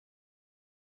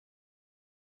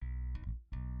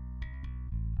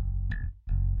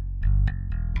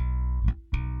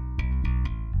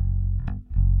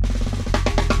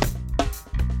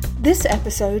This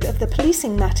episode of the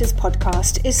Policing Matters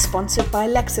podcast is sponsored by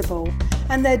Lexipol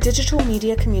and their digital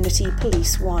media community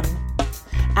Police One.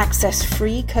 Access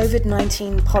free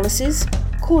COVID-19 policies,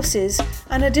 courses,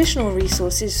 and additional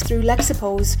resources through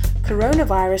Lexipol's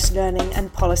Coronavirus Learning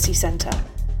and Policy Center,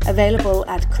 available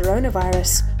at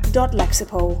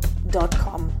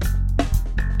coronavirus.lexipol.com.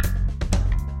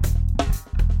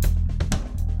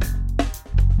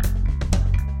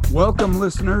 Welcome,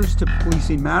 listeners, to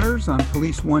Policing Matters on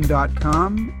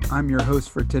PoliceOne.com. I'm your host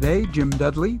for today, Jim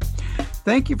Dudley.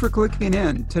 Thank you for clicking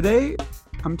in. Today,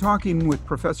 I'm talking with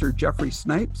Professor Jeffrey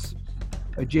Snipes,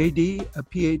 a JD, a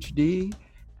PhD,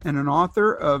 and an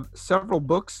author of several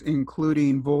books,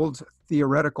 including Vold's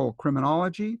Theoretical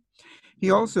Criminology.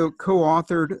 He also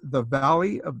co-authored The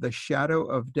Valley of the Shadow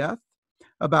of Death,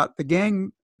 about the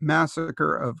gang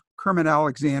massacre of Kermit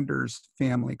Alexander's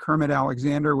family. Kermit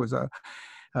Alexander was a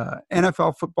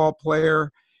NFL football player,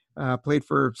 played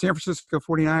for San Francisco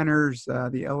 49ers,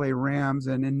 the LA Rams,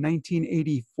 and in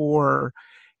 1984,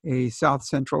 a South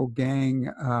Central gang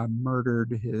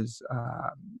murdered his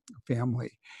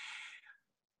family.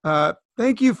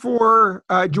 Thank you for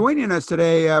joining us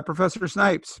today, Professor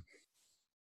Snipes.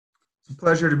 It's a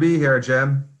pleasure to be here,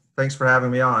 Jim. Thanks for having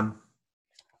me on.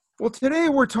 Well, today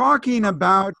we're talking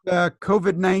about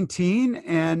COVID-19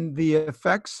 and the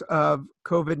effects of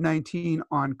COVID-19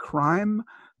 on crime,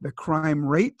 the crime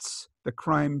rates, the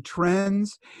crime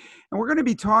trends, and we're going to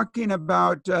be talking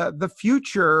about the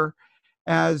future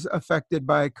as affected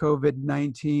by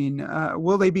COVID-19.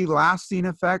 Will they be lasting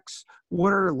effects?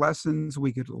 What are lessons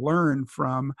we could learn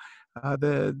from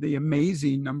the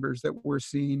amazing numbers that we're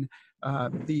seeing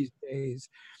these days?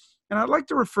 And I'd like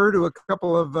to refer to a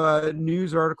couple of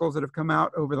news articles that have come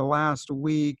out over the last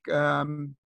week.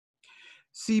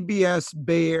 CBS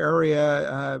Bay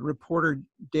Area reporter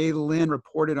Day Lin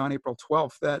reported on April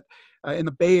 12th that in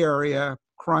the Bay Area,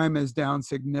 crime is down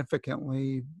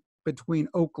significantly between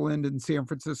Oakland and San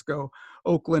Francisco.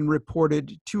 Oakland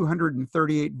reported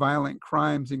 238 violent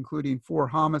crimes, including 4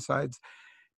 homicides,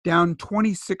 down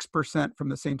 26% from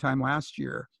the same time last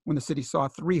year when the city saw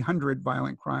 300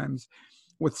 violent crimes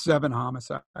with 7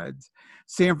 homicides.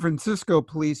 San Francisco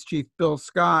Police Chief Bill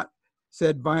Scott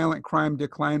said violent crime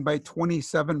declined by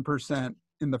 27%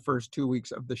 in the first 2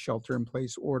 weeks of the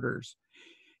shelter-in-place orders.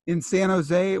 In San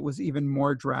Jose, it was even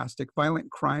more drastic.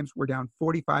 Violent crimes were down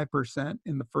 45%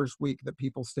 in the first week that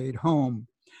people stayed home.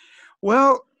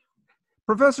 Well,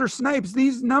 Professor Snipes,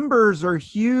 these numbers are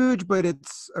huge, but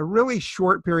it's a really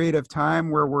short period of time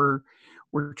where we're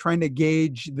trying to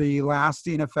gauge the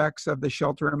lasting effects of the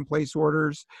shelter-in-place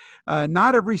orders.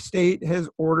 Not every state has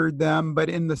ordered them, but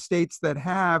in the states that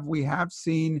have, we have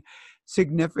seen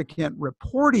significant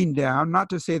reporting down. Not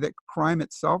to say that crime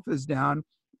itself is down,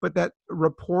 but that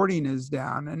reporting is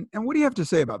down. And what do you have to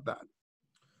say about that?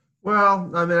 Well,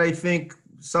 I mean, I think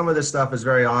some of this stuff is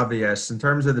very obvious. In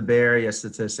terms of the Bay Area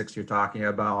statistics you're talking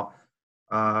about,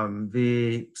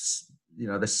 the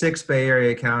 6 Bay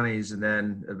Area counties, and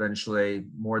then eventually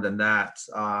more than that,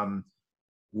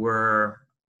 were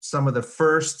some of the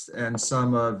first and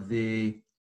some of the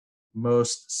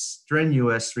most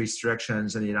strenuous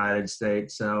restrictions in the United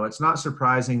States. So it's not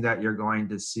surprising that you're going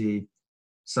to see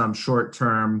some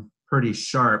short-term, pretty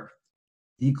sharp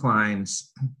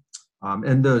declines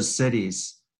in those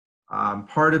cities.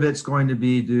 Part of it's going to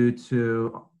be due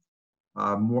to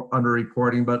more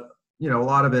underreporting, but a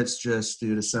lot of it's just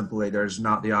due to simply there's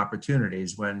not the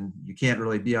opportunities when you can't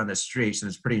really be on the streets, and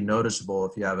it's pretty noticeable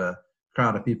if you have a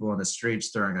crowd of people on the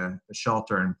streets during a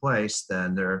shelter in place,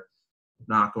 then there are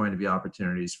not going to be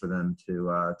opportunities for them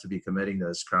to be committing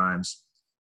those crimes.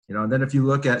 And then if you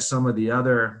look at some of the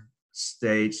other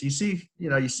states, you see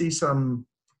some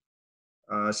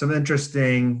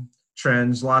interesting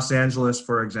trends. Los Angeles,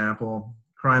 for example,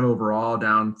 crime overall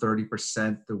down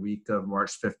 30% the week of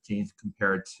March 15th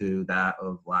compared to that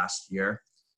of last year.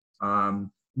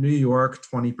 New York,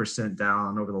 20%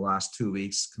 down over the last 2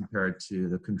 weeks compared to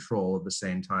the control of the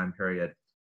same time period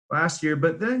last year.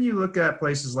 But then you look at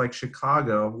places like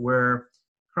Chicago, where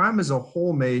crime as a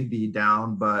whole may be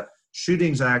down, but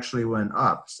shootings actually went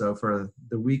up. So for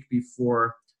the week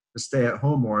before the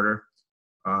stay-at-home order,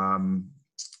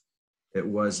 it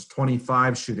was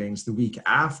 25 shootings. The week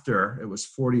after, it was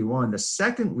 41. The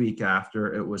second week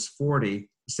after, it was 40.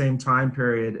 The same time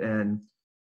period in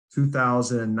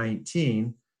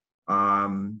 2019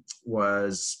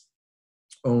 was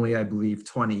only, I believe,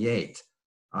 28.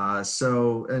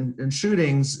 So, and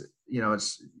shootings,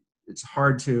 it's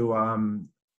hard to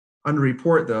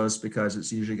underreport those because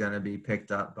it's usually going to be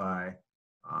picked up by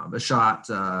a shot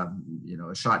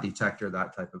detector,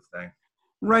 that type of thing.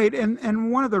 Right.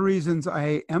 And one of the reasons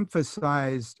I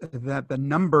emphasized that the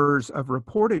numbers of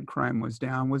reported crime was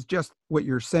down was just what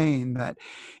you're saying, that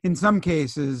in some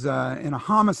cases, in a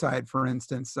homicide, for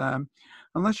instance,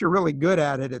 unless you're really good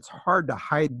at it, it's hard to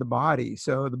hide the body.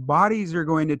 So the bodies are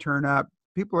going to turn up.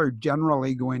 People are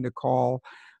generally going to call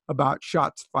about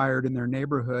shots fired in their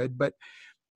neighborhood. But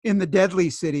in the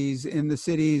deadly cities, in the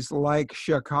cities like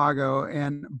Chicago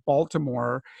and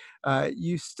Baltimore,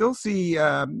 you still see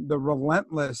the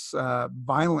relentless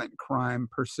violent crime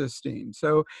persisting.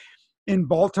 So in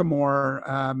Baltimore,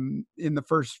 in the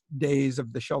first days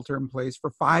of the shelter in place, for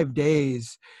 5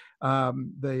 days,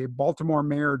 the Baltimore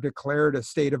mayor declared a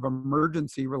state of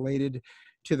emergency related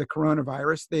to the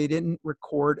coronavirus. They didn't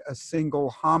record a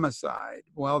single homicide.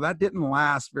 Well, that didn't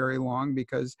last very long,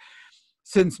 because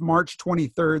since March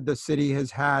 23rd, the city has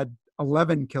had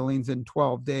 11 killings in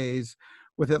 12 days,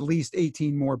 with at least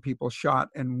 18 more people shot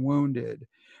and wounded.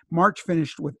 March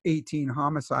finished with 18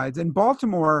 homicides, and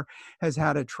Baltimore has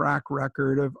had a track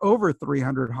record of over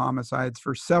 300 homicides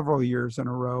for several years in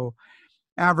a row,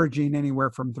 averaging anywhere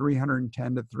from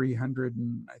 310 to 300.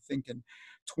 And I think in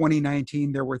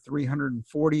 2019, there were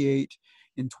 348.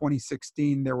 In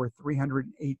 2016, there were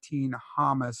 318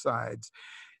 homicides.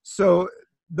 So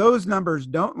those numbers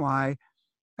don't lie.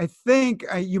 I think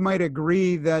you might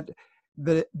agree that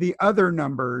the other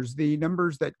numbers, the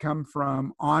numbers that come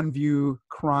from on-view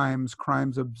crimes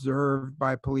observed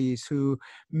by police who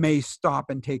may stop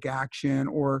and take action,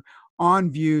 or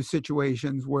on-view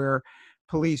situations where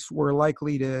police were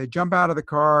likely to jump out of the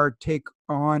car, take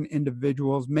on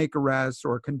individuals, make arrests,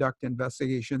 or conduct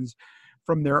investigations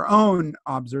from their own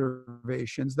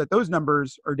observations, that those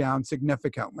numbers are down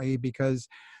significantly, because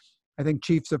I think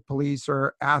chiefs of police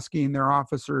are asking their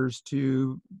officers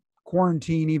to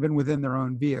quarantine even within their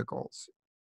own vehicles.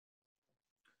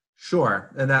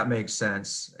 Sure, and that makes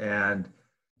sense. And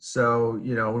so,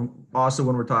 also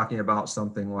when we're talking about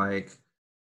something like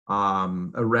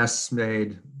arrests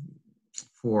made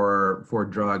for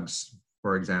drugs,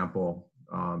 for example,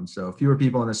 so fewer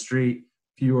people on the street,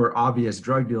 fewer obvious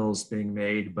drug deals being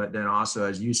made, but then also,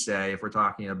 as you say, if we're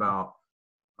talking about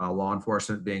law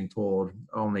enforcement being told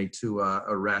only to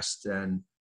arrest and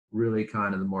really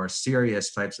kind of the more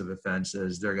serious types of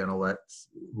offenses, they're going to let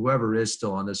whoever is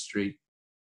still on the street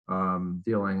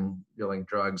dealing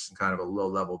drugs in kind of a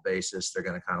low-level basis, they're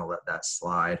going to kind of let that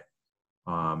slide,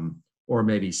 or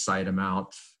maybe cite them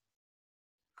out.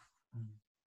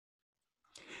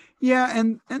 Yeah,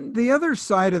 and the other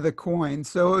side of the coin.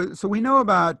 So we know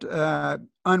about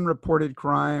unreported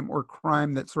crime, or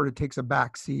crime that sort of takes a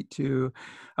backseat to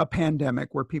a pandemic,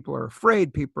 where people are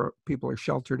afraid, people are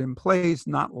sheltered in place,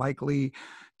 not likely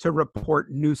to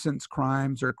report nuisance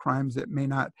crimes or crimes that may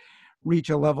not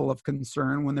reach a level of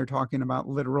concern when they're talking about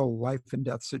literal life and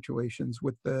death situations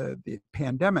with the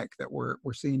pandemic that we're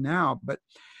seeing now. But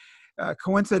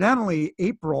coincidentally,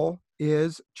 April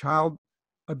is Child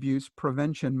Abuse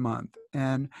Prevention Month,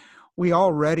 and we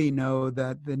already know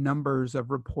that the numbers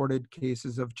of reported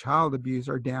cases of child abuse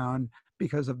are down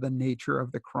because of the nature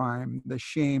of the crime, the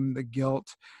shame, the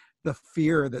guilt, the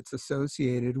fear that's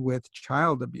associated with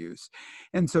child abuse.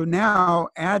 And so now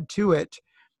add to it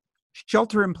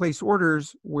shelter-in-place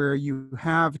orders, where you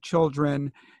have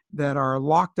children that are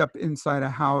locked up inside a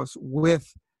house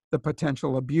with the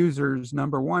potential abusers,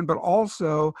 number one, but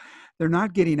also they're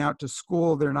not getting out to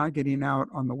school, they're not getting out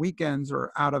on the weekends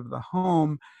or out of the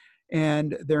home,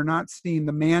 and they're not seeing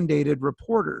the mandated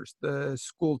reporters, the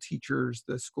school teachers,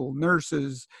 the school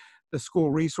nurses, the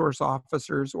school resource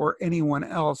officers, or anyone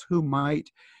else who might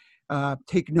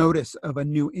take notice of a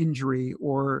new injury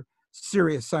or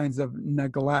serious signs of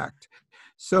neglect.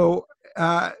 So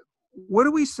what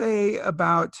do we say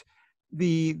about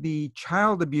the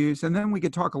child abuse? And then we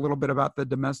could talk a little bit about the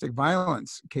domestic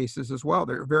violence cases as well.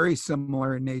 They're very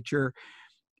similar in nature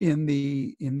in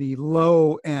the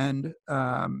low end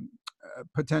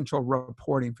potential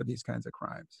reporting for these kinds of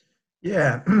crimes.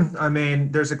 Yeah, I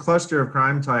mean, there's a cluster of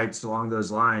crime types along those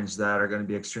lines that are going to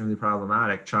be extremely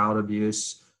problematic. Child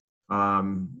abuse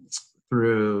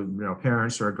through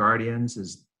parents or guardians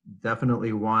is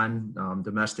definitely one.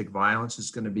 Domestic violence is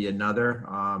going to be another.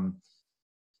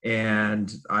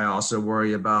 And I also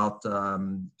worry about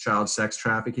child sex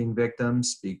trafficking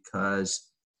victims, because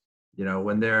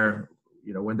when they're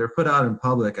put out in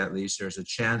public, at least there's a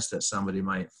chance that somebody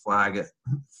might flag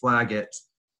it.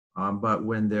 But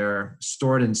when they're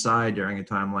stored inside during a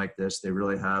time like this, they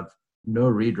really have no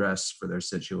redress for their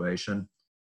situation.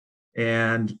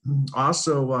 And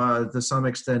also, to some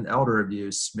extent, elder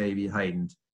abuse may be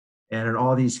heightened. And in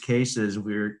all these cases,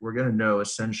 we're going to know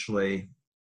essentially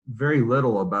very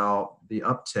little about the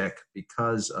uptick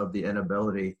because of the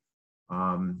inability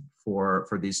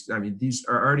for these. I mean, these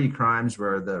are already crimes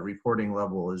where the reporting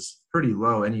level is pretty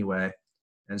low anyway.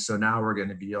 And so now we're going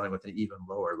to be dealing with an even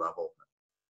lower level.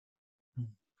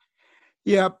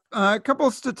 Yeah, a couple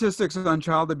of statistics on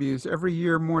child abuse. Every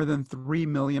year, more than 3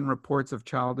 million reports of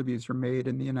child abuse are made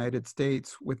in the United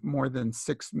States, with more than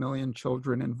 6 million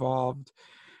children involved.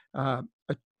 A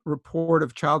report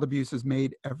of child abuse is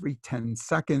made every 10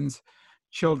 seconds.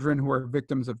 Children who are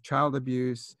victims of child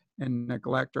abuse and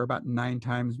neglect are about 9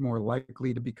 times more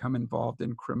likely to become involved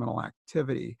in criminal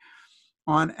activity.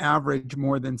 On average,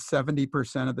 more than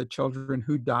 70% of the children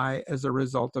who die as a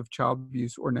result of child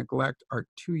abuse or neglect are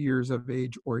 2 years of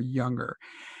age or younger.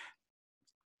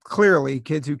 Clearly,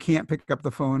 kids who can't pick up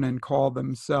the phone and call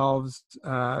themselves,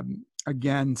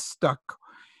 again, stuck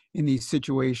in these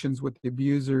situations with the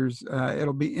abusers.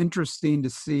 It'll be interesting to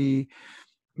see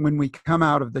when we come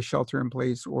out of the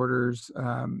shelter-in-place orders,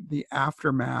 the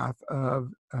aftermath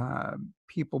of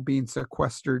people being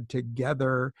sequestered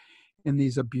together in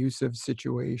these abusive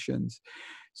situations.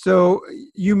 So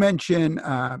you mentioned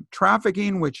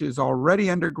trafficking, which is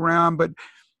already underground, but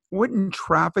wouldn't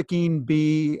trafficking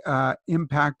be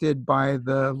impacted by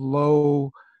the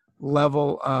low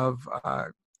level of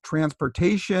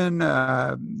transportation,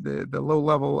 the low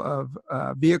level of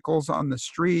vehicles on the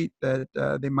street, that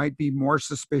they might be more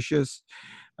suspicious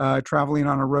traveling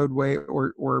on a roadway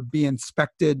or be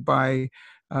inspected by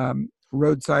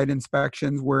roadside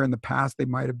inspections, where in the past they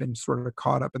might have been sort of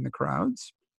caught up in the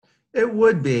crowds? It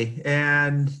would be.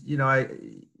 And,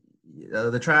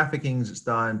 the trafficking is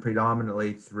done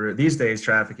predominantly through, these days,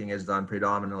 trafficking is done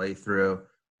predominantly through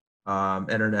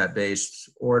internet-based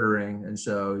ordering. And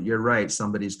so you're right,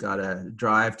 somebody's got to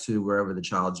drive to wherever the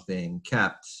child's being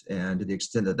kept. And to the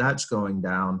extent that that's going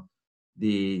down,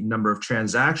 the number of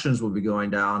transactions will be going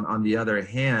down. On the other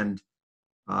hand,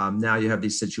 now you have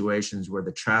these situations where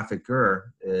the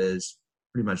trafficker is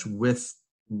pretty much with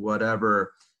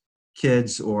whatever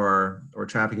kids or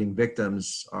trafficking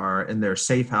victims are in their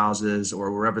safe houses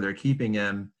or wherever they're keeping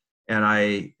them. And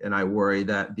I worry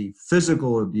that the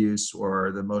physical abuse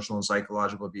or the emotional and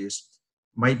psychological abuse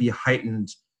might be heightened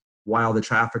while the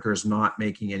trafficker is not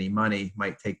making any money,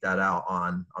 might take that out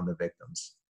on the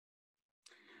victims.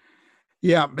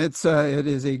 Yeah, it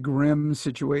is a grim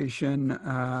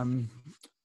situation.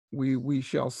 We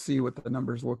shall see what the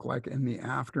numbers look like in the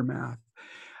aftermath.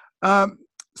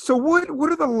 So what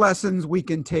are the lessons we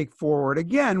can take forward?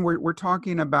 Again, we're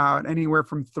talking about anywhere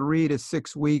from 3 to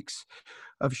 6 weeks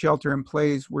of shelter in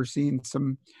place. We're seeing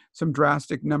some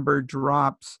drastic number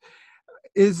drops.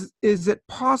 Is it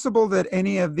possible that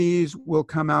any of these will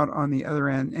come out on the other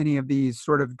end, any of these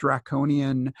sort of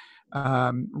draconian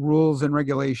rules and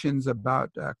regulations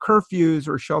about curfews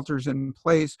or shelters in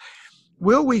place?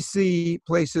 Will we see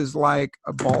places like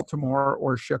Baltimore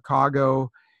or Chicago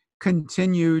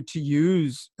continue to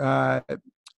use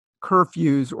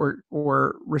curfews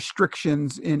or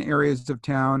restrictions in areas of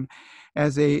town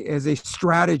as a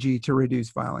strategy to reduce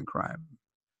violent crime?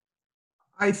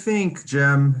 I think,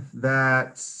 Jim,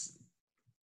 that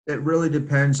it really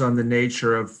depends on the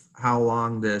nature of how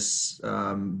long this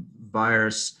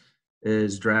virus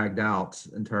is dragged out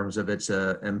in terms of its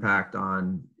impact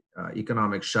on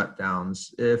economic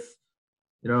shutdowns. If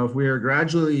we are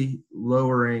gradually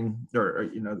lowering, or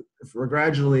if we're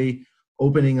gradually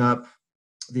opening up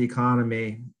the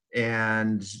economy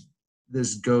and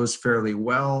this goes fairly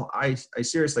well, I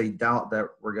seriously doubt that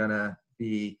we're going to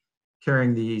be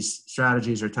carrying these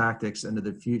strategies or tactics into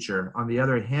the future. On the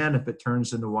other hand, if it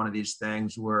turns into one of these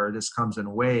things where this comes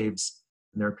in waves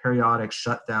and there are periodic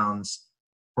shutdowns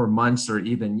for months or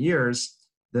even years,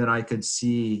 then I could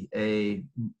see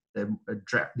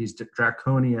these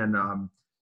draconian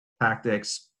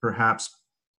tactics perhaps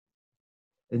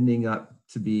ending up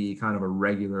to be kind of a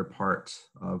regular part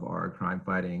of our crime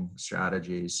fighting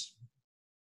strategies.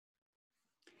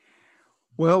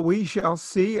 Well, we shall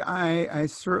see. I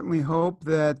certainly hope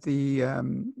that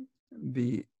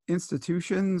the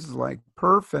institutions like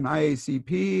PERF and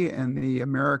IACP and the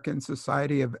American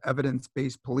Society of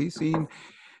Evidence-Based Policing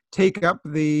take up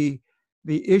the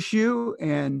issue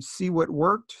and see what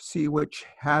worked, see which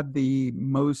had the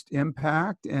most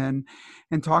impact, and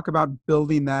talk about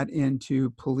building that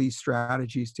into police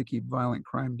strategies to keep violent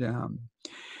crime down.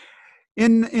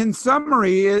 In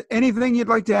summary, anything you'd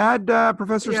like to add,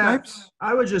 Professor Snipes?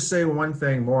 I would just say one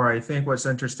thing more. I think what's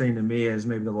interesting to me is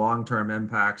maybe the long-term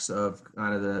impacts of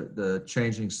kind of the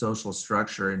changing social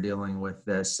structure in dealing with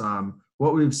this.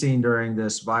 What we've seen during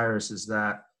this virus is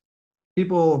that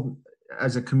people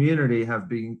as a community have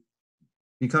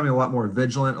becoming a lot more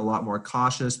vigilant, a lot more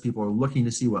cautious. People are looking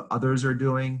to see what others are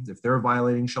doing, if they're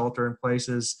violating shelter in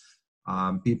places.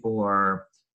 People are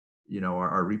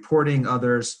reporting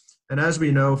others. And as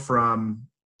we know from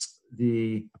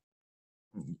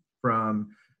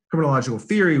criminological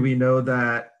theory, we know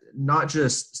that not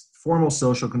just formal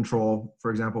social control,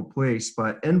 for example, police,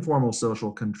 but informal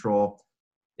social control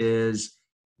is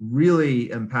really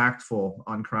impactful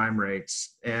on crime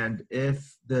rates. And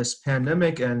if this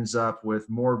pandemic ends up with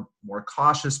more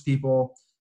cautious people,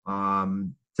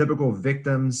 typical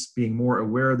victims being more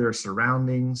aware of their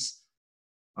surroundings,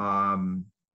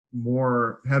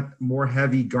 more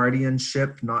heavy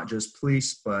guardianship, not just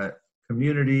police, but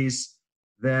communities,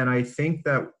 then I think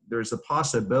that there's a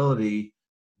possibility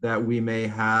that we may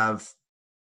have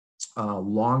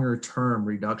longer term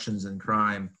reductions in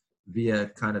crime via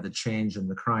kind of the change in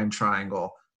the crime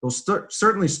triangle. There'll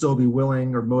certainly still be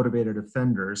willing or motivated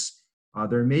offenders.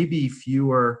 There may be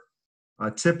fewer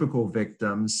typical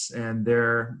victims, and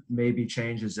there may be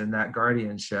changes in that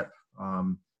guardianship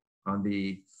on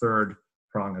the third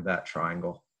prong of that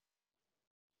triangle.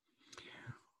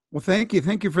 Well, thank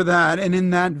you for that. And in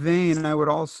that vein, I would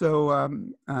also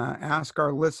ask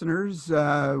our listeners,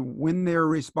 when they're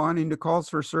responding to calls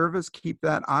for service, keep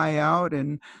that eye out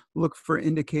and look for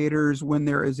indicators when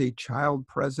there is a child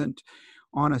present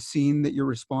on a scene that you're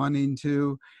responding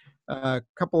to. A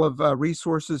couple of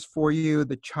resources for you.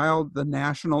 The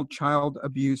National Child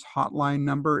Abuse Hotline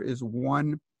number is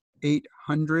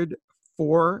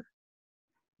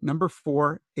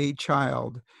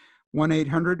 1-800-4-4-A-CHILD.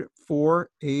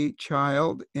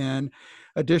 1-800-4-A-CHILD, and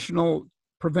additional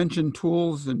prevention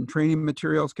tools and training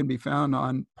materials can be found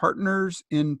on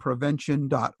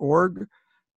partnersinprevention.org.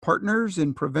 Partners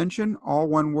in Prevention, all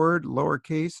one word,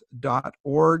 lowercase,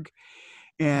 .org.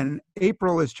 And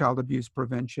April is Child Abuse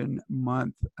Prevention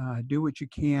Month. Do what you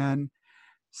can,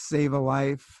 save a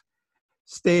life.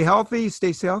 Stay healthy,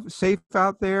 stay safe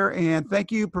out there, and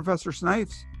thank you, Professor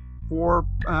Snipes, for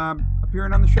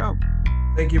appearing on the show.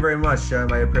 Thank you very much,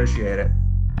 Jim. I appreciate it.